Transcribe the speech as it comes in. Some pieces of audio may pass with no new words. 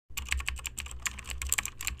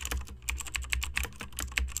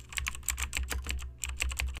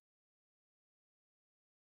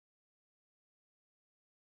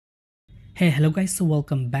Hey, hello guys, so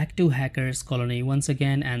welcome back to Hackers Colony once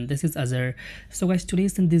again, and this is Azhar. So guys,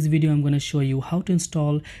 today's in this video I'm going to show you how to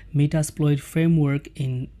install Metasploit framework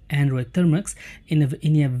in Android Termux in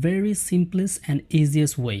a very simplest and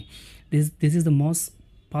easiest way. This is the most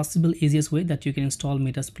possible easiest way that you can install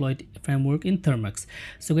Metasploit framework in Termux.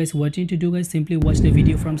 So guys, what you need to do guys, simply watch the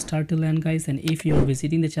video from start to end guys, and if you are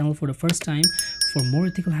visiting the channel for the first time, for more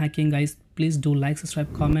ethical hacking guys, please do like,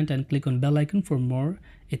 subscribe, comment and click on bell icon for more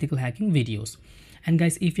ethical hacking videos. And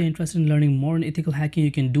guys, if you're interested in learning more on ethical hacking,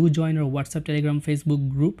 you can do join our WhatsApp, Telegram, Facebook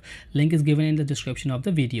group. Link is given in the description of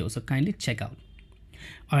the video, so kindly check out.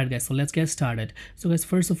 Alright guys, so let's get started. So guys,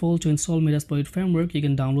 first of all, to install Metasploit framework, you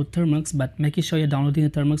can download Termux, but making sure you're downloading the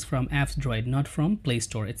Termux from Apps Droid, not from Play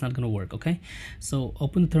Store. It's not going to work, okay? So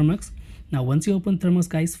open the Termux. Now once you open Termux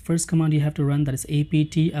guys, first command you have to run, that is apt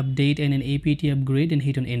update and an apt upgrade, and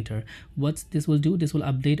hit on enter. What this will do, this will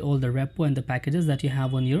update all the repo and the packages that you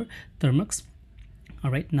have on your Termux.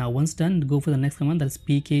 Alright, now once done, go for the next command, that is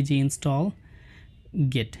pkg install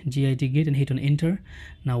git git and hit on enter.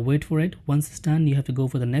 Now wait for it. Once it's done, you have to go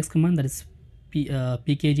for the next command, that is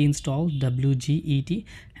pkg install wget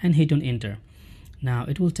and hit on enter. Now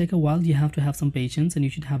it will take a while, you have to have some patience and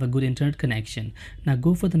you should have a good internet connection. Now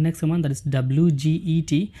go for the next command, that is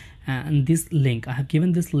wget, and this link, I have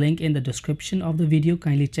given this link in the description of the video.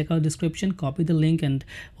 Kindly check out description, copy the link and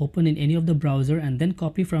open in any of the browser, and then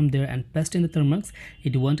copy from there and paste in the Termux.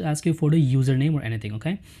 It won't ask you for the username or anything,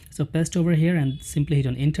 okay? So paste over here and simply hit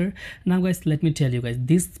on enter. Now guys, let me tell you guys,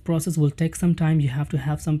 this process will take some time. You have to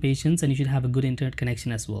have some patience and you should have a good internet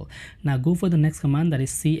connection as well. Now go for the next command, that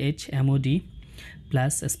is chmod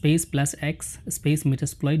plus space plus x space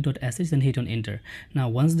metasploit.sh and hit on enter. Now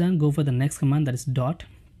once done, go for the next command, that is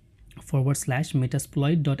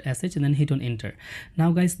 /metasploit.sh and then hit on enter.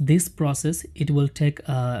 Now guys, this process, it will take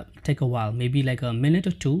a while, maybe like a minute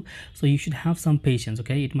or two, so you should have some patience,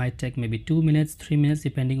 okay? It might take maybe 2 minutes, 3 minutes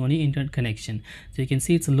depending on your internet connection. So you can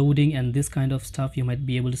see it's loading and this kind of stuff you might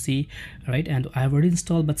be able to see, right? And I have already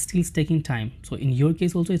installed, but still it's taking time. So in your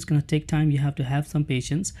case also, it's going to take time. You have to have some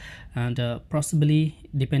patience, and possibly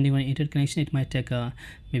depending on your internet connection, it might take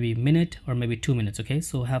maybe a minute or maybe 2 minutes, okay?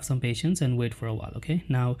 So have some patience and wait for a while, okay?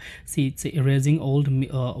 Now see, it's erasing old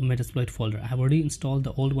Metasploit folder. I have already installed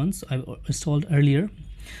the old ones, I installed earlier,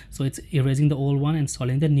 so it's erasing the old one,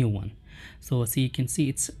 installing the new one. So see, you can see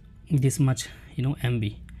it's this much, you know,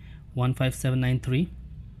 MB 15793.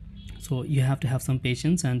 So you have to have some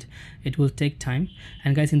patience and it will take time.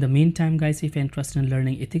 And guys, in the meantime guys, if you're interested in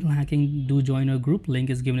learning ethical hacking, do join our group. Link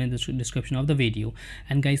is given in the description of the video.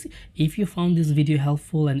 And guys, if you found this video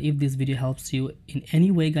helpful and if this video helps you in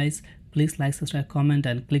any way guys, please like, subscribe, comment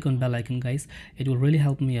and click on bell icon guys. It will really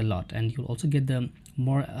help me a lot, and you'll also get the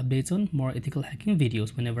more updates on more ethical hacking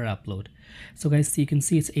videos whenever I upload. So guys, you can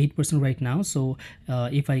see it's 8% right now. So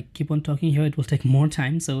if I keep on talking here, it will take more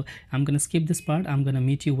time, so I'm gonna skip this part. I'm gonna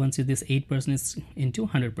meet you once this 8% is into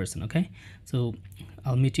 100%, okay? So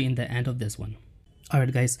I'll meet you in the end of this one. All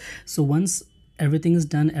right guys, so once everything is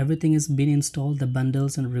done, everything is been installed, the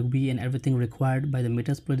bundles and Ruby and everything required by the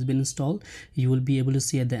Metasploit has been installed, you will be able to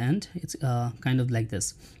see at the end, it's kind of like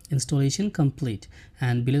this: installation complete.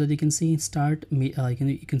 And below that you can see start,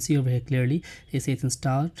 you can see over here clearly it says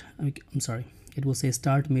start, it will say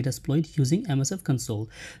start Metasploit using MSF console.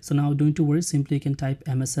 So now don't to worry, simply you can type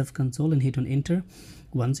MSF console and hit on enter.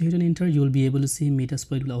 Once you hit on enter, you will be able to see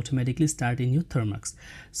Metasploit will automatically start in your Termux.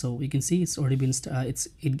 So you can see it's already been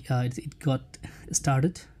it got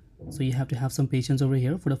started. So you have to have some patience over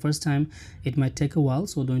here. For the first time it might take a while,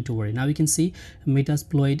 so don't to worry. Now you can see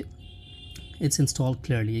Metasploit, it's installed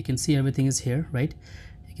clearly. You can see everything is here, right?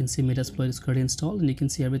 You can see Metasploit is currently installed and you can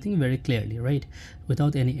see everything very clearly, right,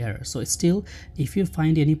 without any error. So still, if you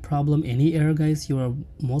find any problem, any error guys, you are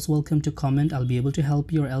most welcome to comment. I'll be able to help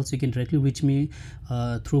you, or else you can directly reach me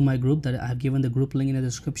through my group that I have given the group link in the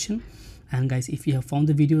description. And guys, if you have found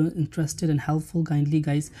the video interested and helpful, kindly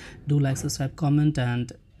guys do like, subscribe, comment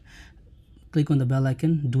and click on the bell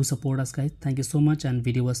icon. Do support us guys. Thank you so much. And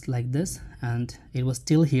video was like this and it was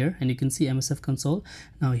still here, and you can see MSF console.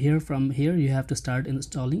 Now here, from here you have to start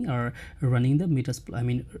installing or running the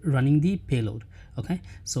Metasploit, running the payload, okay?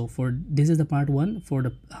 So for this is the part 1 for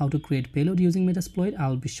the how to create payload using Metasploit.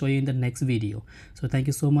 I'll be showing you in the next video. So thank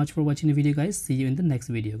you so much for watching the video guys. See you in the next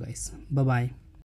video guys. Bye bye.